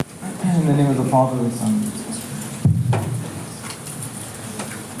In the name of the Father, the Son, and the Holy Spirit.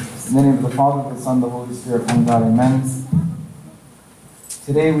 In the name of the Father, the Son, and the Holy Spirit, one God, amen.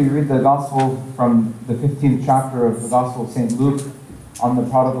 Today we read the Gospel from the 15th chapter of the Gospel of St. Luke on the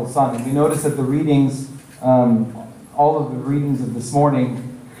prodigal son. And we notice that the readings, all of the readings of this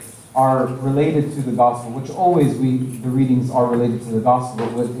morning are related to the Gospel, which always the readings are related to the Gospel.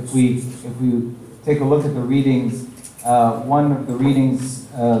 But if we take a look at the readings, one of the readings,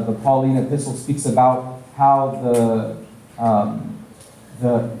 the Pauline epistle, speaks about how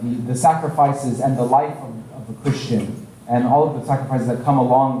the sacrifices and the life of a Christian and all of the sacrifices that come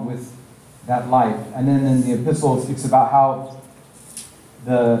along with that life. And then in the epistle it speaks about how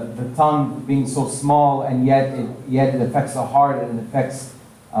the tongue being so small and yet it affects the heart and it affects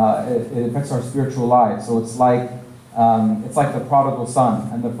our spiritual lives. So it's like the prodigal son.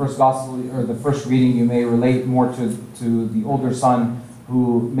 And the first gospel or the first reading you may relate more to the older son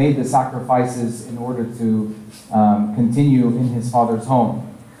who made the sacrifices in order to continue in his father's home.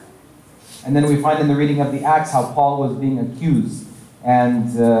 And then we find in the reading of the Acts how Paul was being accused,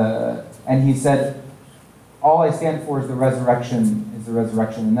 and he said, "All I stand for is the resurrection,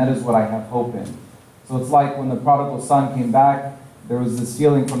 and that is what I have hope in." So it's like when the prodigal son came back, there was this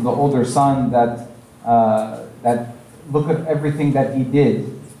feeling from the older son that look at everything that he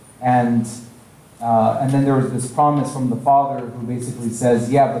did, and then there was this promise from the father who basically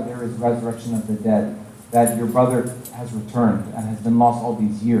says, "Yeah, but there is resurrection of the dead, that your brother has returned and has been lost all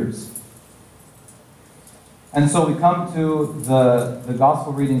these years." And so we come to the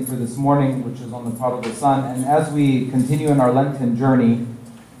gospel reading for this morning, which is on the prodigal son. And as we continue in our Lenten journey,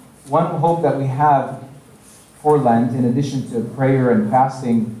 one hope that we have for Lent, in addition to prayer and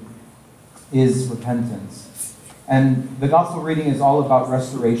fasting, is repentance. And the gospel reading is all about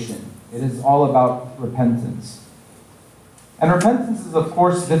restoration. It is all about repentance. And repentance is, of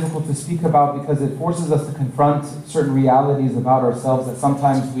course, difficult to speak about because it forces us to confront certain realities about ourselves that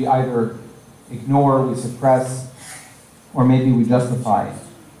sometimes we either ignore, we suppress, or maybe we justify.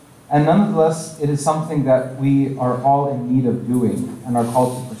 And nonetheless, it is something that we are all in need of doing and are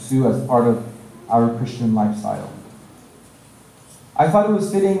called to pursue as part of our Christian lifestyle. I thought it was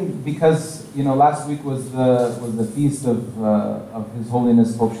fitting because, last week was the feast of His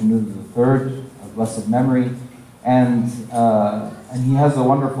Holiness Pope Shenouda III, of blessed memory, and he has a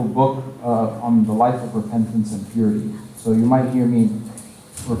wonderful book on the life of repentance and purity. So you might hear me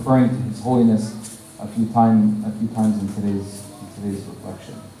referring to His Holiness a few times in today's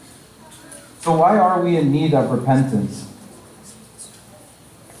reflection. So why are we in need of repentance?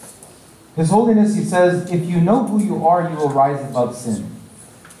 His Holiness, he says, if you know who you are, you will rise above sin.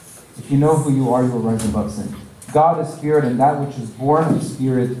 If you know who you are, you will rise above sin. God is spirit, and that which is born of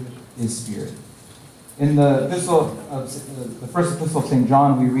spirit is spirit. In the first epistle of St.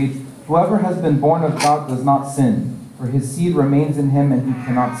 John, we read, "Whoever has been born of God does not sin, for his seed remains in him, and he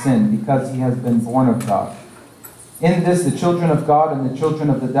cannot sin, because he has been born of God. In this, the children of God and the children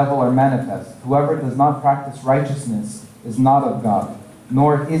of the devil are manifest. Whoever does not practice righteousness is not of God,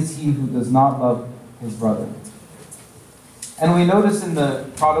 nor is he who does not love his brother." And we notice in the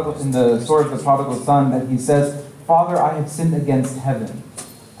story of the prodigal son that he says, "Father, I have sinned against heaven.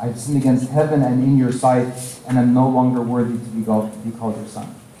 I have sinned against heaven and in your sight, and am no longer worthy to be called your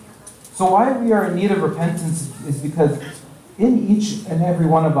son." So why we are in need of repentance is because in each and every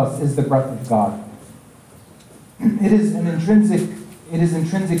one of us is the breath of God. It is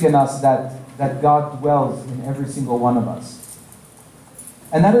intrinsic in us that God dwells in every single one of us.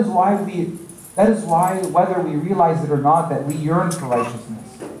 And that is why whether we realize it or not, that we yearn for righteousness.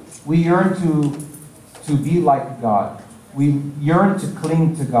 We yearn to be like God. We yearn to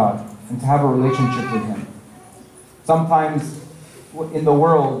cling to God and to have a relationship with Him. Sometimes in the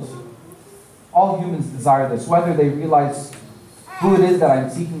world, all humans desire this, whether they realize who it is that I'm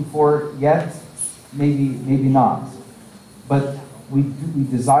seeking for yet, maybe not. But we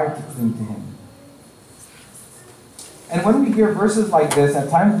desire to cling to Him. And when we hear verses like this, at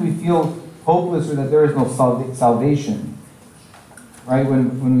times we feel hopeless or that there is no salvation. Right?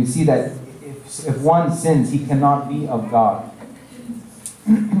 When we see that if one sins, he cannot be of God.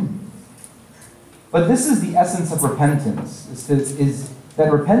 But this is the essence of repentance. Is that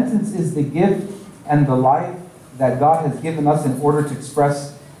repentance is the gift and the life that God has given us in order to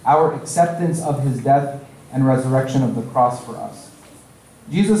express our acceptance of His death and resurrection of the cross for us.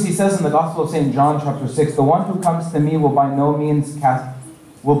 Jesus, he says in the Gospel of St. John, chapter 6, the one who comes to me I will by no means cast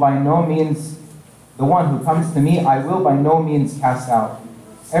out.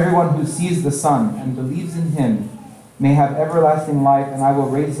 Everyone who sees the Son and believes in Him may have everlasting life, and I will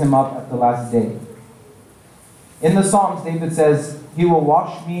raise him up at the last day. In the Psalms, David says, He will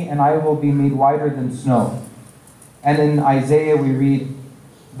wash me, and I will be made whiter than snow. And in Isaiah we read,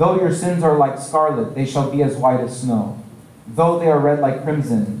 though your sins are like scarlet, they shall be as white as snow. Though they are red like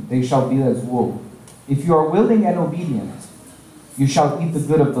crimson, they shall be as wool. If you are willing and obedient, you shall eat the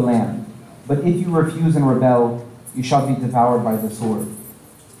good of the land. But if you refuse and rebel, you shall be devoured by the sword.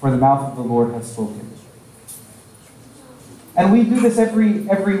 For the mouth of the Lord has spoken. And we do this every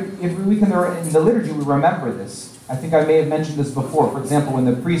week in the liturgy. We remember this. I think I may have mentioned this before. For example, when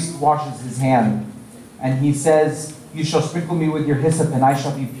the priest washes his hand, and he says, you shall sprinkle me with your hyssop, and I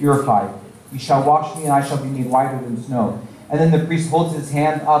shall be purified. You shall wash me, and I shall be made whiter than snow. And then the priest holds his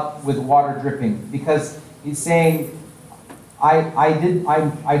hand up with water dripping, because he's saying, I'm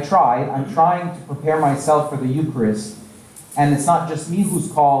trying to prepare myself for the Eucharist, and it's not just me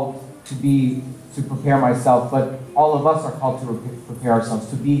who's called to prepare myself, but all of us are called to prepare ourselves,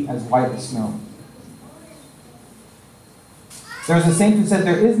 to be as white as snow. There's a saint who said,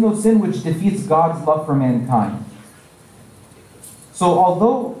 there is no sin which defeats God's love for mankind. So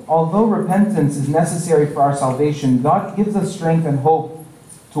although repentance is necessary for our salvation, God gives us strength and hope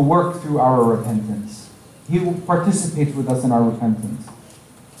to work through our repentance. He will participate with us in our repentance.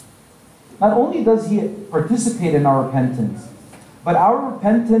 Not only does He participate in our repentance, but our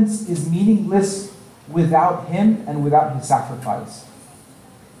repentance is meaningless without Him and without His sacrifice.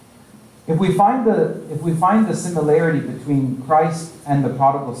 If we find the similarity between Christ and the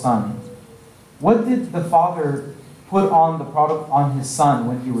prodigal son, what did the Father put on His Son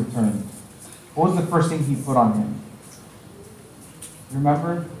when He returned? What was the first thing He put on Him? You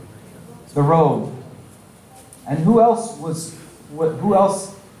remember? The robe. And who else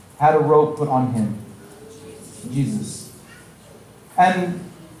had a robe put on Him? Jesus. And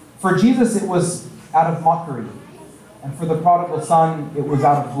for Jesus it was out of mockery. And for the prodigal son it was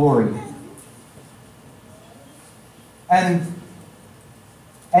out of glory.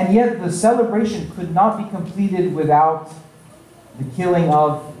 And yet the celebration could not be completed without the killing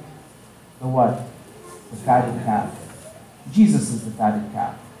of the what? The fatted calf. Jesus is the fatted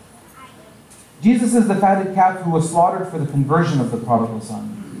calf. Jesus is the fatted calf who was slaughtered for the conversion of the prodigal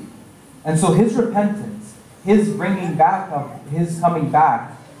son. And so His repentance, His bringing back of His coming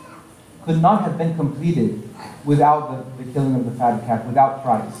back, could not have been completed without the killing of the fatted calf, without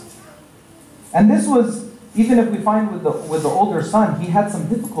Christ. And this was, even if we find with the older son, he had some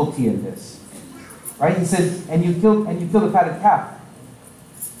difficulty in this. Right? He said, and you killed the fatted calf.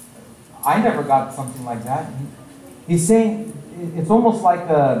 I never got something like that. He's saying it's almost like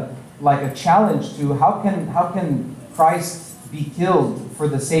a challenge to how can Christ be killed for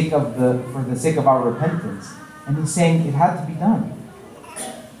the sake of our repentance? And he's saying it had to be done.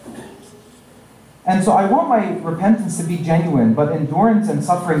 And so I want my repentance to be genuine, but endurance and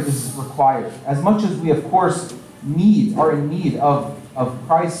suffering is required. As much as we, of course, are in need of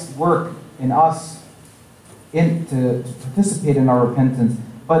Christ's work in us to participate in our repentance,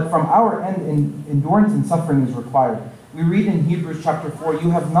 but from our end, endurance and suffering is required. We read in Hebrews chapter 4,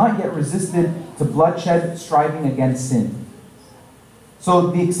 you have not yet resisted to bloodshed, striving against sin. So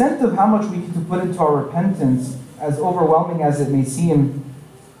the extent of how much we need to put into our repentance, as overwhelming as it may seem,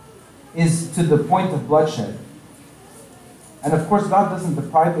 is to the point of bloodshed. And of course, God doesn't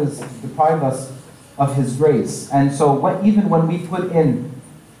deprive us of His grace. And so even when we put in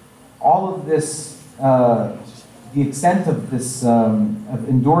all of this, the extent of this of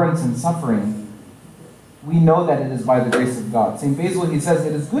endurance and suffering, we know that it is by the grace of God. St. Basil, he says,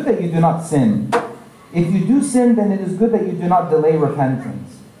 it is good that you do not sin. If you do sin, then it is good that you do not delay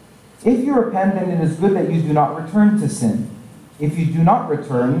repentance. If you repent, then it is good that you do not return to sin. If you do not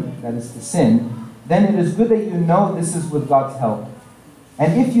return, that is to sin, then it is good that you know this is with God's help.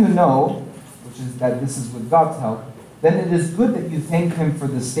 And if you know, which is that this is with God's help, then it is good that you thank Him for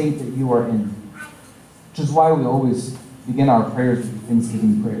the state that you are in. Which is why we always begin our prayers with the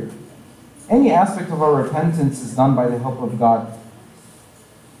Thanksgiving prayer. Any aspect of our repentance is done by the help of God.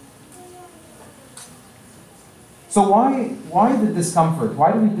 So why the discomfort?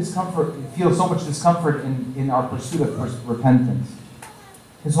 Why do we feel so much discomfort in our pursuit of repentance?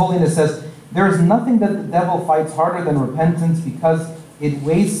 His Holiness says, there is nothing that the devil fights harder than repentance because it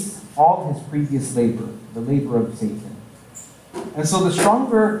wastes all his previous labor, the labor of Satan. And so the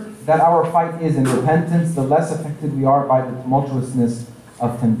stronger that our fight is in repentance, the less affected we are by the tumultuousness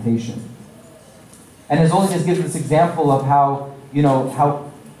of temptation. And His Holiness gives this example of how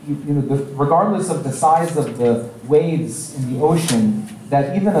regardless of the size of the waves in the ocean,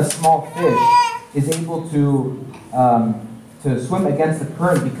 that even a small fish is able to swim against the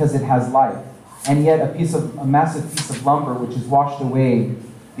current because it has life. And yet a massive piece of lumber which is washed away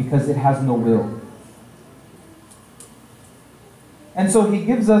because it has no will. And so he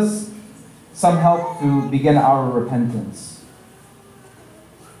gives us some help to begin our repentance.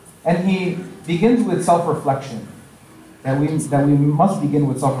 And he begins with self-reflection, that we must begin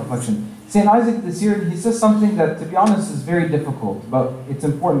with self-reflection. St. Isaac the Syrian, he says something that, to be honest, is very difficult, but it's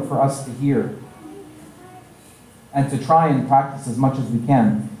important for us to hear and to try and practice as much as we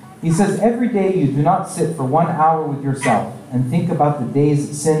can. He says, every day you do not sit for 1 hour with yourself and think about the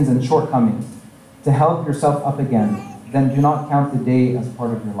day's sins and shortcomings to help yourself up again, then do not count the day as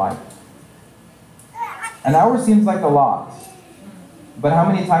part of your life. An hour seems like a lot, but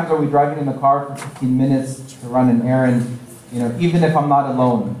how many times are we driving in the car for 15 minutes to run an errand, even if I'm not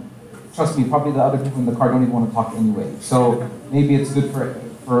alone? Trust me, probably the other people in the car don't even want to talk anyway. So maybe it's good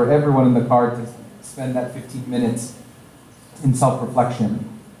for everyone in the car to spend that 15 minutes in self-reflection.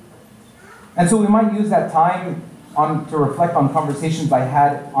 And so we might use that time to reflect on conversations I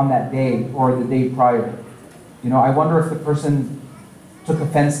had on that day or the day prior. I wonder if the person took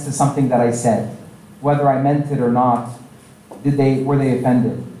offense to something that I said, whether I meant it or not. Were they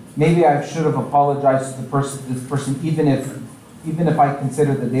offended? Maybe I should have apologized to this person, even if I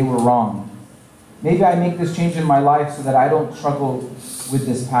consider that they were wrong. Maybe I make this change in my life so that I don't struggle with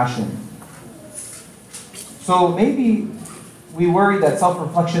this passion. So maybe we worry that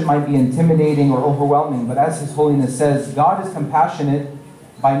self-reflection might be intimidating or overwhelming, but as His Holiness says, God is compassionate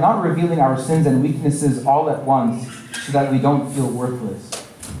by not revealing our sins and weaknesses all at once so that we don't feel worthless.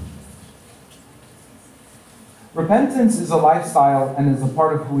 Repentance is a lifestyle and is a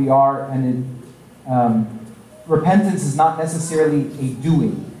part of who we are, and repentance is not necessarily a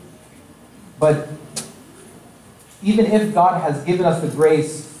doing. But even if God has given us the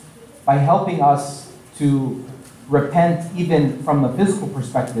grace by helping us to repent even from the physical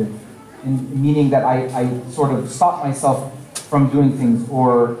perspective, meaning that I sort of stop myself from doing things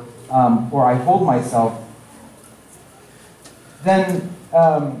or I hold myself, then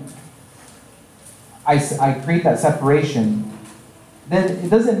I create that separation, then it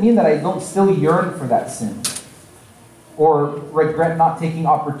doesn't mean that I don't still yearn for that sin or regret not taking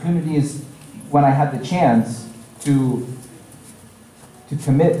opportunities when I had the chance to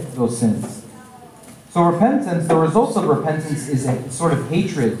commit those sins. So repentance, the results of repentance is a sort of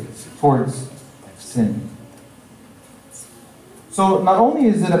hatred towards sin. So not only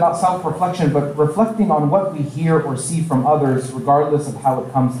is it about self-reflection, but reflecting on what we hear or see from others, regardless of how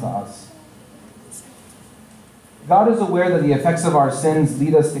it comes to us. God is aware that the effects of our sins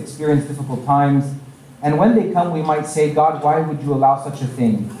lead us to experience difficult times, and when they come, we might say, God, why would you allow such a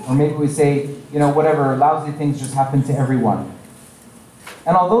thing? Or maybe we say, whatever, lousy things just happen to everyone.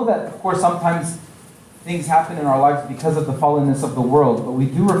 And although that, of course, sometimes things happen in our lives because of the fallenness of the world, but we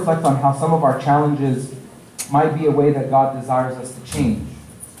do reflect on how some of our challenges might be a way that God desires us to change.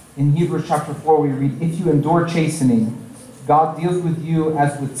 In Hebrews chapter 4, we read, if you endure chastening, God deals with you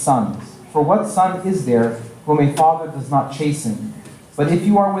as with sons. For what son is there whom a father does not chasten? But if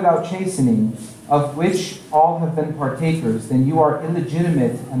you are without chastening, of which all have been partakers, then you are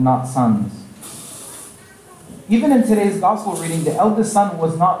illegitimate and not sons. Even in today's gospel reading, the eldest son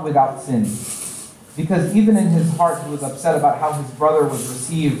was not without sin, because even in his heart he was upset about how his brother was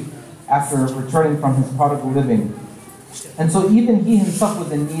received after returning from his prodigal living. And so even he himself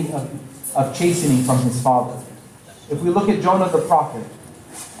was in need of chastening from his father. If we look at Jonah the prophet,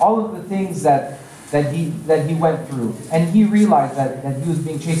 all of the things that he went through, and he realized that he was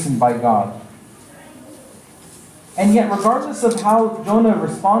being chastened by God. And yet, regardless of how Jonah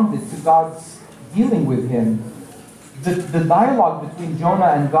responded to God's dealing with him, the dialogue between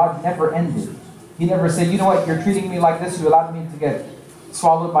Jonah and God never ended. He never said, you know what, you're treating me like this, you allowed me to get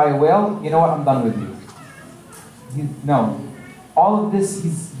swallowed by a whale, you know what, I'm done with you. No. All of this,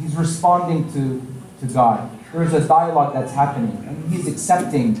 he's responding to God. There's a dialogue that's happening, and he's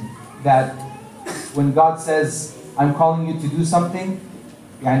accepting that when God says, I'm calling you to do something,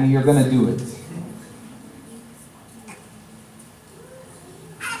 and you're going to do it.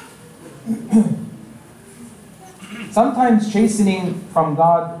 Sometimes chastening from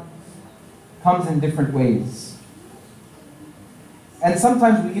God comes in different ways. And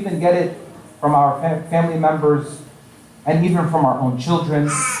sometimes we even get it from our family members, and even from our own children,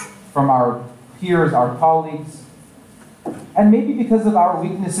 from our peers, our colleagues. And maybe because of our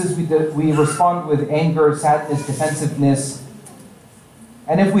weaknesses, we respond with anger, sadness, defensiveness.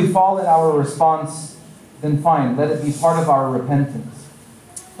 And if we fall in our response, then fine, let it be part of our repentance.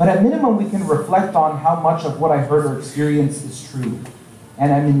 But at minimum, we can reflect on how much of what I heard or experienced is true,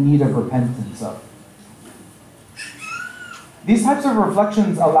 and I'm in need of repentance of. These types of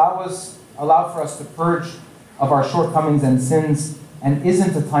reflections allow for us to purge of our shortcomings and sins, and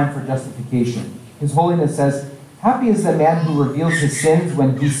isn't a time for justification. His Holiness says, Happy is the man who reveals his sins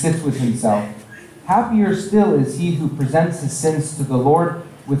when he sits with himself. Happier still is he who presents his sins to the Lord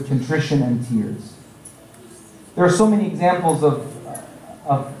with contrition and tears. There are so many examples of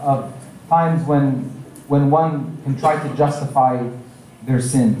times when one can try to justify their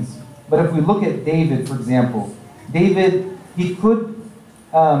sins. But if we look at David, for example, David, he could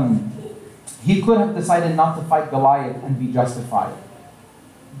have decided not to fight Goliath and be justified.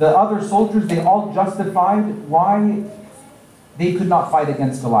 The other soldiers, they all justified why they could not fight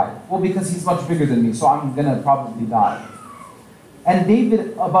against Goliath. Well, because he's much bigger than me, so I'm going to probably die. And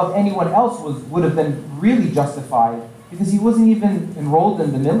David, above anyone else, would have been really justified because he wasn't even enrolled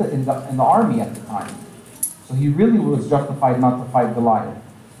in the army at the time. So he really was justified not to fight Goliath.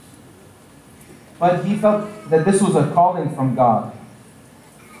 But he felt that this was a calling from God.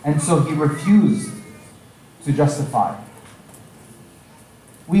 And so he refused to justify.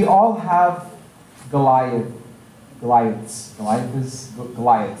 We all have Goliaths.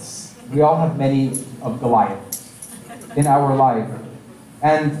 We all have many of Goliaths in our life.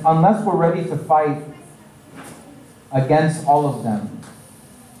 And unless we're ready to fight against all of them,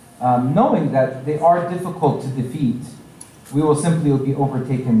 knowing that they are difficult to defeat, we will simply be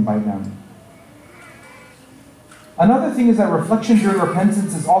overtaken by them. Another thing is that reflection during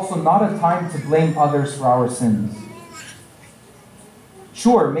repentance is also not a time to blame others for our sins.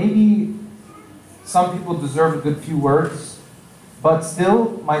 Sure, maybe some people deserve a good few words, but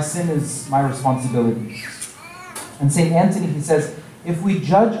still, my sin is my responsibility. And St. Anthony, he says, if we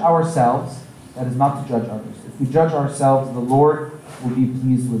judge ourselves, that is not to judge others. If we judge ourselves, the Lord will be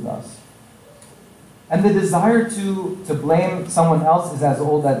pleased with us. And the desire to blame someone else is as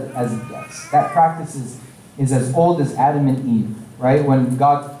old as it gets. That practice is as old as Adam and Eve, right? When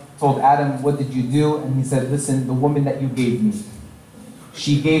God told Adam, what did you do? And he said, listen, the woman that you gave me,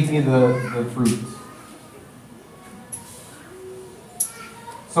 she gave me the fruit.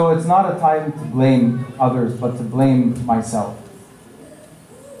 So it's not a time to blame others, but to blame myself.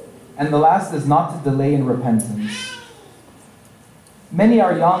 And the last is not to delay in repentance. Many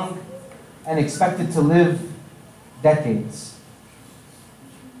are young and expected to live decades.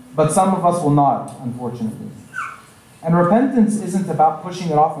 But some of us will not, unfortunately. And repentance isn't about pushing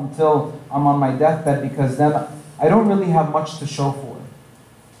it off until I'm on my deathbed, because then I don't really have much to show for it.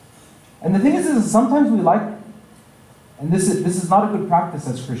 And the thing is sometimes we like, and this is not a good practice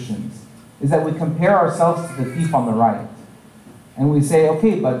as Christians, is that we compare ourselves to the thief on the right. And we say,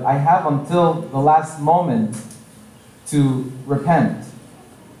 okay, but I have until the last moment to repent.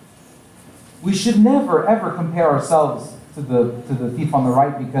 We should never, ever compare ourselves to the thief on the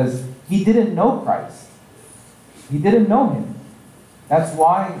right, because he didn't know Christ. He didn't know him. That's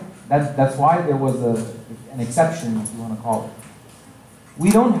why there was an exception, if you want to call it. We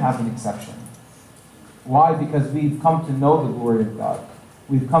don't have an exception. Why? Because we've come to know the glory of God.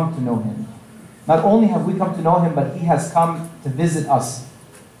 We've come to know him. Not only have we come to know him, but he has come to visit us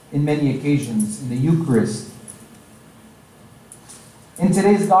in many occasions, in the Eucharist. In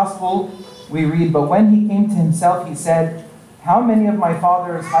today's gospel, we read, but when he came to himself, he said, how many of my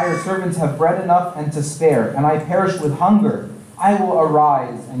father's hired servants have bread enough and to spare, and I perish with hunger? I will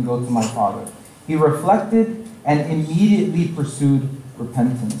arise and go to my father. He reflected and immediately pursued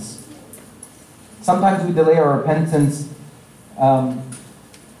repentance. Sometimes we delay our repentance.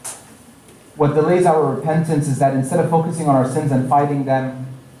 What delays our repentance is that instead of focusing on our sins and fighting them,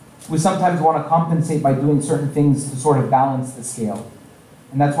 we sometimes want to compensate by doing certain things to sort of balance the scale.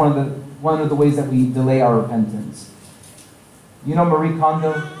 And that's one of the ways that we delay our repentance. You know Marie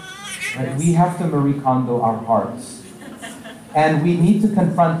Kondo? Right? We have to Marie Kondo our hearts. And we need to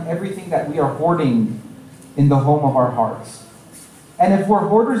confront everything that we are hoarding in the home of our hearts. And if we're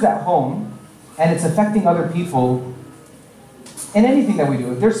hoarders at home, and it's affecting other people, in anything that we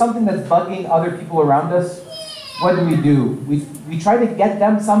do, if there's something that's bugging other people around us, what do? We try to get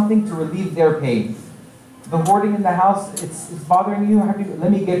them something to relieve their pain. The hoarding in the house, it's bothering you,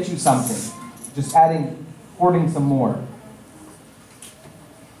 let me get you something. Just hoarding some more.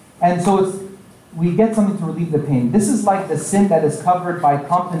 And so we get something to relieve the pain. This is like the sin that is covered by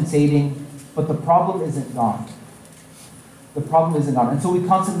compensating, but the problem isn't gone. The problem isn't gone. And so we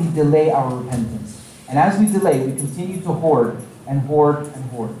constantly delay our repentance. And as we delay, we continue to hoard and hoard and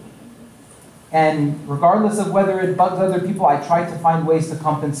hoard. And regardless of whether it bugs other people, I try to find ways to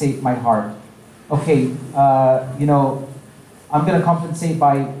compensate my heart. Okay, I'm going to compensate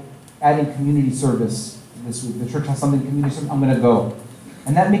by adding community service this week. The church has something community service, I'm going to go.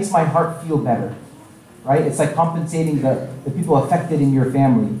 And that makes my heart feel better, right? It's like compensating the people affected in your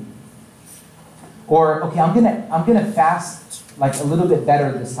family. Or, okay, I'm gonna fast like a little bit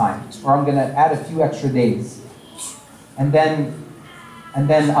better this time, or I'm gonna add a few extra days. and then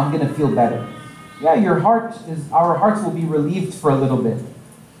I'm going to feel better. Yeah, our hearts will be relieved for a little bit,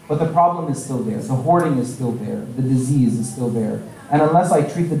 but the problem is still there. The hoarding is still there. The disease is still there. And unless I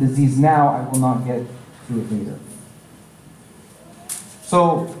treat the disease now, I will not get to it later.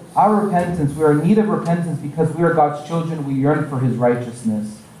 So our repentance, we are in need of repentance because we are God's children. We yearn for His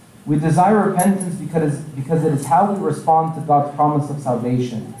righteousness. We desire repentance because it is how we respond to God's promise of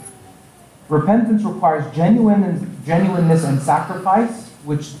salvation. Repentance requires genuineness and sacrifice,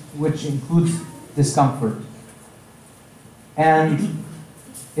 which includes discomfort. And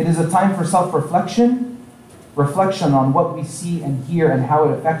it is a time for self-reflection, reflection on what we see and hear and how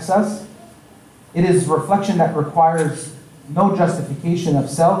it affects us. It is reflection that requires no justification of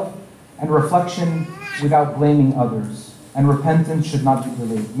self, and reflection without blaming others. And repentance should not be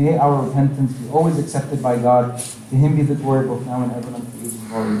delayed. May our repentance be always accepted by God. To Him be the glory both now and ever, unto the ages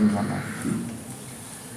of all ages. Amen.